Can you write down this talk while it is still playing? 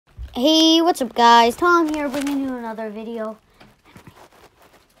Hey, what's up guys? Tom here bringing you another video.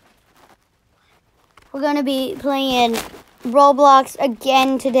 We're going to be playing Roblox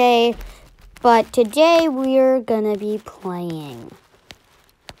again today, but today we're going to be playing,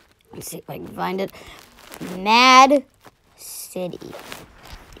 let's see if I can find it, Mad City.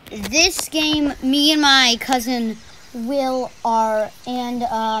 This game, me and my cousin Will and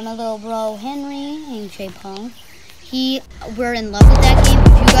my little bro Henry, named Shay Pong, we're in love with that game.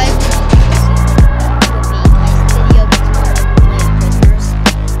 If you guys know, this would be a nice video before we play Prisoners.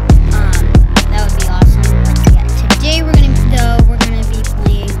 That would be awesome. But yeah, today we're gonna be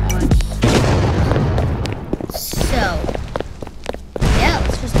playing on here. So yeah,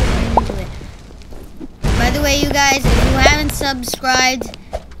 let's just get right into it. By the way, you guys, if you haven't subscribed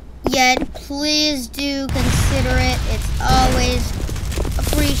yet, please do consider it. It's always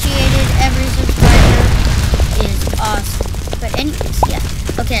appreciated. Every subscriber is awesome. But anyways, yeah.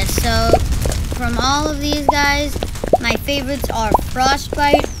 Okay, so from all of these guys, my favorites are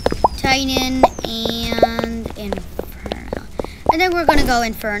Frostbite, Titan, and Inferno. I think we're gonna go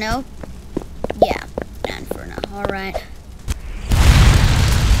Inferno. Yeah, Inferno. Alright.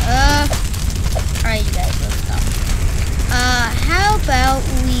 Alright, you guys, let's go. How about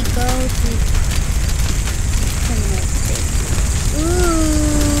we go to Criminal State?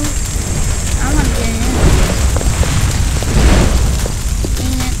 Ooh, I want to get in.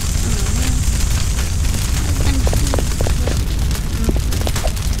 Dang it.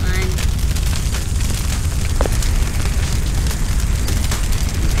 Fine.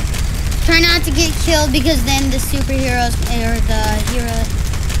 Try not to get killed because then the superheroes or the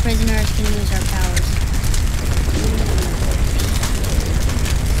prisoners can use our powers.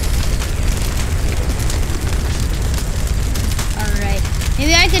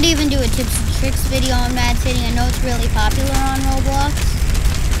 Maybe I could even do a tips and tricks video on Mad City. I know it's really popular on Roblox.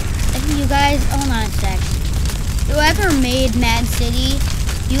 I think you guys, hold on a sec. Whoever made Mad City,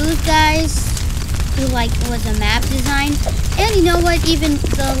 you guys who was a map design, and you know what, even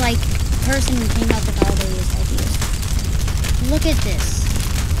the person who came up with all these ideas. Look at this.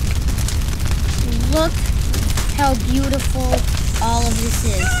 Look how beautiful all of this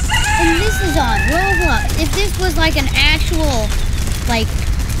is. And this is on Roblox. If this was like an actual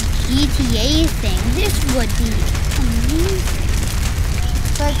GTA thing, this would be amazing.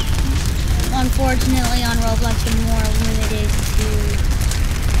 But unfortunately on Roblox you're more limited to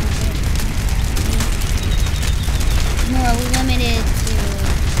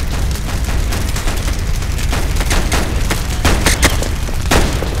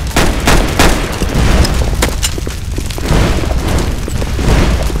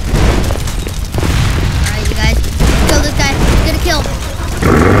Alright, you guys, kill this guy. Get a kill.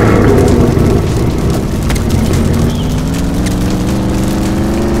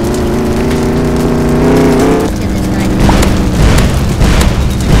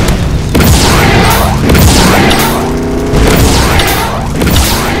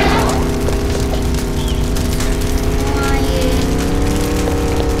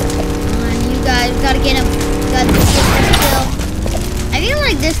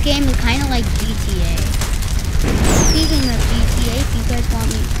 This game is kind of like GTA. Speaking of GTA, if you guys want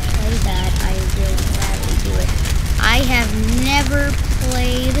me to play that, I will gladly do it. I have never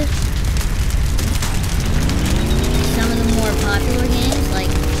played some of the more popular games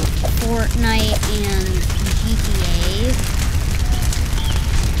like Fortnite and GTA.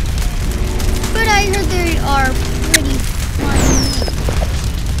 But I heard they are pretty fun.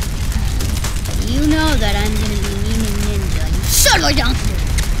 You know that I'm going to be memeing Ninja. You shut her down!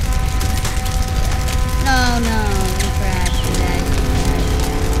 Oh no, we crashed, you guys.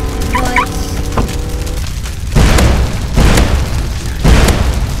 What?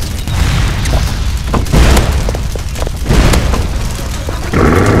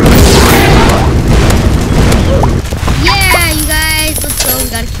 Yeah, you guys, let's go, we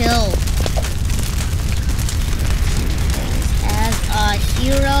got a kill. As a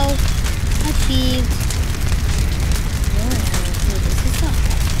hero achieved.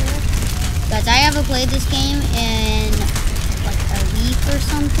 Guys, I haven't played this game in a week or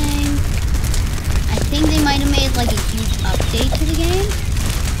something. I think they might have made a huge update to the game.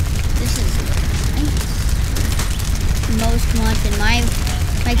 This is nice. Most wanted.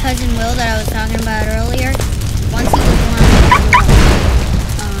 My cousin Will that I was talking about earlier, once he was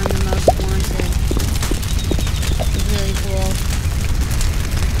on the most wanted. It's really cool.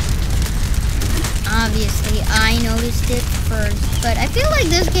 Obviously, I noticed it first, but I feel like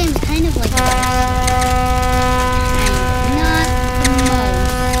this game's kind of not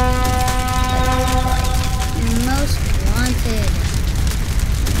the most wanted.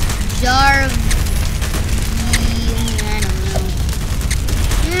 Jarv.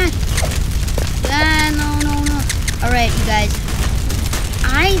 I don't know. No. Alright, you guys.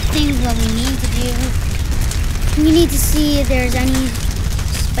 I think what we need to do, we need to see if there's any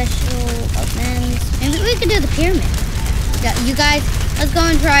special events. Maybe we could do the pyramid. Yeah, you guys, let's go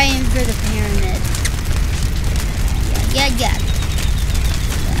and try in for the pyramid. Yeah.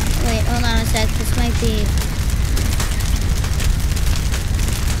 Wait, hold on a sec. This might be...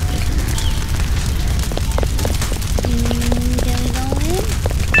 Can we go in?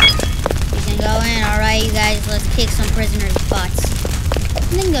 We can go in. Alright, you guys, let's kick some prisoners' butts.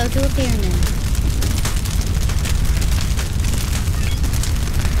 And then go to a pyramid.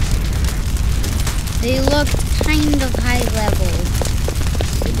 They look kind of high level.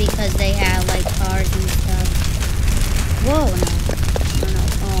 Because they have like cars and stuff. Whoa, no.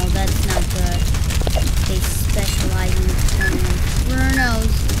 Oh, that's not good. They specialize in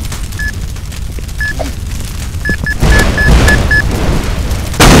infernos.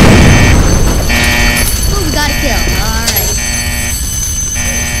 Oh, we got a kill. Alright.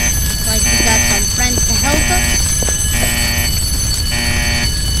 Like we got some friends to help us.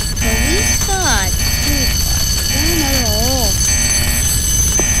 So we thought. Another hole.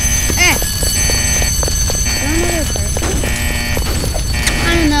 Another person. I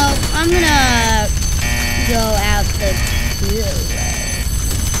don't know. I'm gonna go out the good way.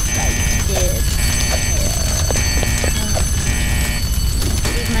 Like this. I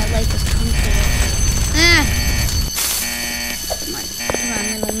believe my life is comfortable. Come on,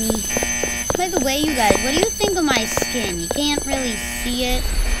 little me. By the way, you guys, what do you think of my skin? You can't really see it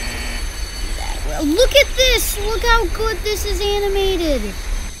that well. Look at this! Look how good this is animated!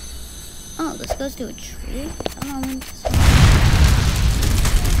 Oh, this goes to a tree? Oh,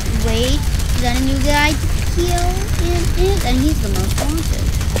 wait, is that a new guy to kill? And he's the most wanted.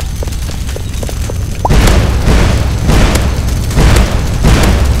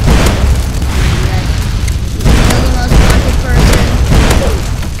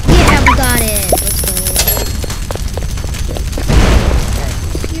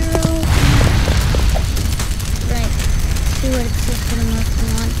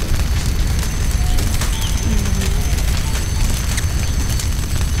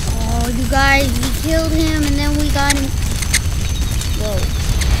 Guys, we killed him and then we got him. Whoa.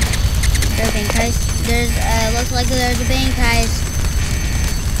 There's a bank heist. Looks like there's a bank heist.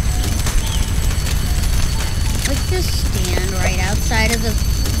 Let's just stand right outside of the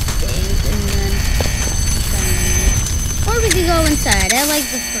bank and then... Or we could go inside. I like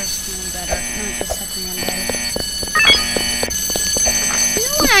the first one better, not the second one better. You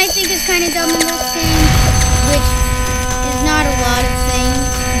know what I think is kind of dumb in this game? Which is not a lot of things.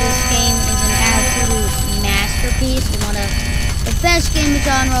 This game is an absolute masterpiece. One of the best games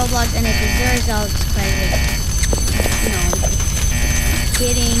on Roblox, and it deserves all its credit. You know,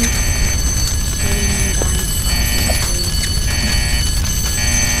 kidding, guys, obviously.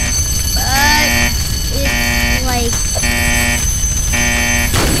 But it's like,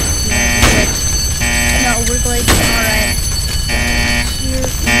 no, we're glitching. All right.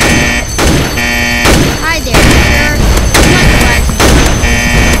 Hi there, sir.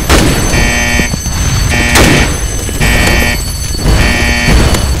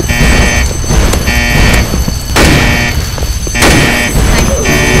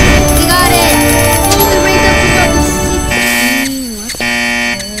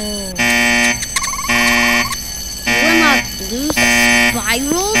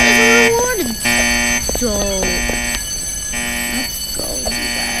 Spirals as a reward? Dope. Let's go, you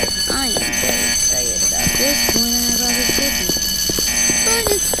guys. I am very excited about this more than I probably should be. But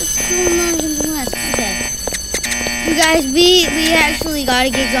it's cool nonetheless. Okay. You guys, we actually gotta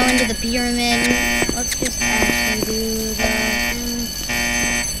get going to the pyramid. Let's just actually do that.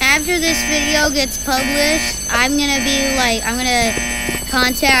 After this video gets published, I'm gonna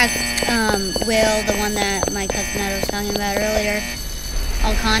contact Will, the one that my cousin Ed was talking about earlier.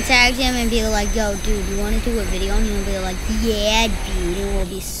 I'll contact him and be like, yo, dude, you want to do a video? And he'll be like, yeah, dude, it will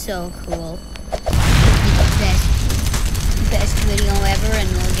be so cool. It'll be the best video ever, and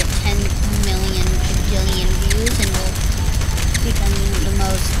we'll get 10 million bajillion views, and we'll become the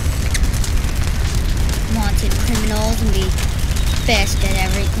most wanted criminals and be best at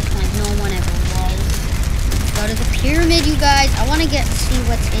everything like no one ever was. Go to the pyramid, you guys. I want to see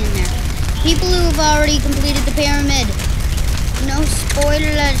what's in there. People who have already completed the pyramid. No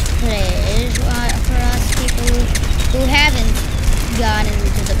spoilers, please, for us people who haven't gotten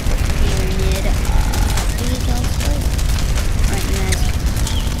into the pyramid. Please don't spoil it. Alright, guys.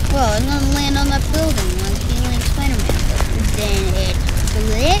 Well, I'm gonna land on that building like Spider-Man, but then it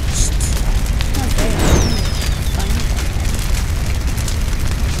glitched.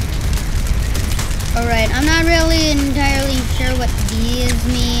 really entirely sure what these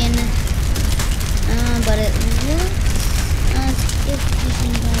mean, but it looks as if we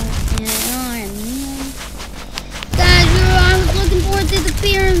can go in. Guys, I was looking forward to the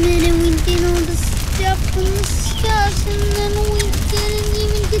pyramid, and we did all the stuff and the stuff, and then we didn't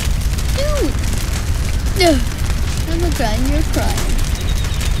even get to do it. I'm not crying, you're crying.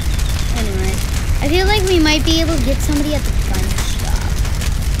 Anyway, I feel like we might be able to get somebody at the gun shop.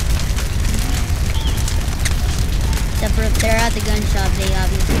 Except for if they're at the gun shop, they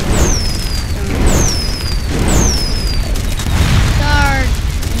obviously don't. Start.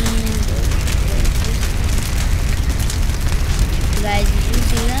 You guys, did you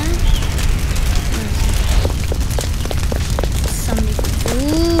see that? Somebody.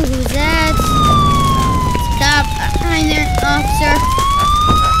 Ooh, who's that? Stop. Behind there, officer.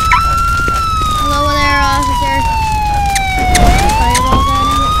 Hello there, officer. Fireball got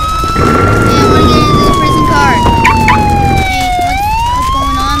him. Hey, I want to get into the prison car. Hey, what's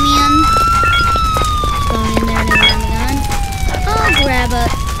going on, man? Going in there to grab a gun. I'll grab a...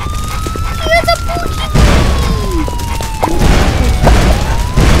 Here's a Pokemon!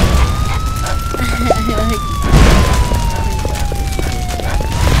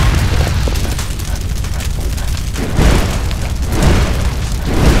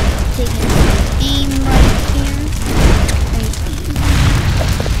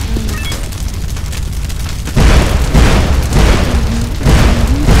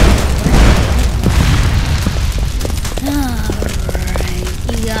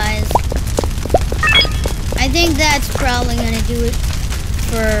 I think that's probably going to do it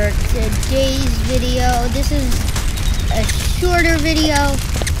for today's video. This is a shorter video,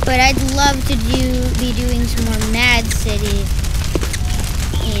 but I'd love to be doing some more Mad City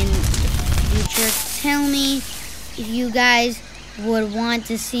in the future. Tell me if you guys would want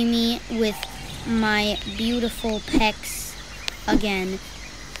to see me with my beautiful pecs again.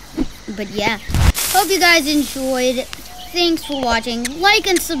 But yeah, hope you guys enjoyed. Thanks for watching. Like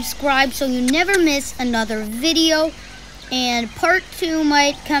and subscribe so you never miss another video. And part 2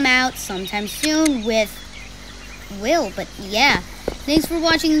 might come out sometime soon with Will. But yeah, thanks for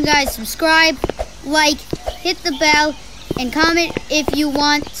watching, you guys. Subscribe, like, hit the bell, and comment if you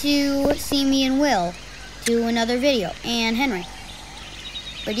want to see me and Will do another video. And Henry.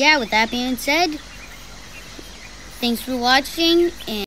 But yeah, with that being said, thanks for watching. And